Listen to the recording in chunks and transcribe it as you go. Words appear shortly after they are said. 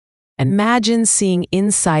And imagine seeing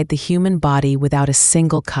inside the human body without a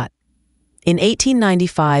single cut. In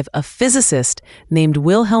 1895, a physicist named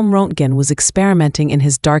Wilhelm Roentgen was experimenting in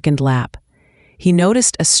his darkened lab. He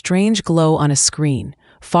noticed a strange glow on a screen,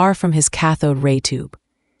 far from his cathode ray tube.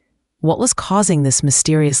 What was causing this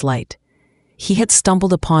mysterious light? He had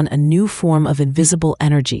stumbled upon a new form of invisible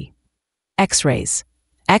energy. X-rays.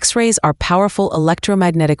 X-rays are powerful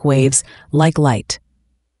electromagnetic waves like light,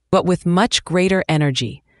 but with much greater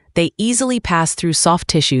energy. They easily pass through soft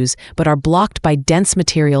tissues but are blocked by dense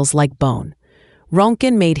materials like bone.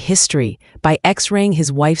 Roentgen made history by X-raying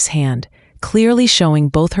his wife's hand, clearly showing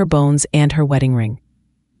both her bones and her wedding ring.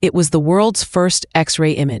 It was the world's first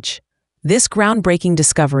X-ray image. This groundbreaking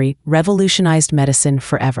discovery revolutionized medicine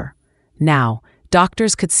forever. Now,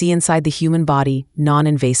 doctors could see inside the human body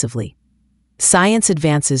non-invasively. Science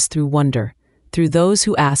advances through wonder, through those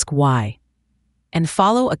who ask why. And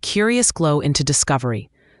follow a curious glow into discovery.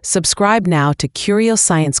 Subscribe now to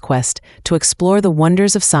curiosciencequest to explore the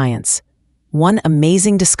wonders of science, one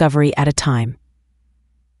amazing discovery at a time.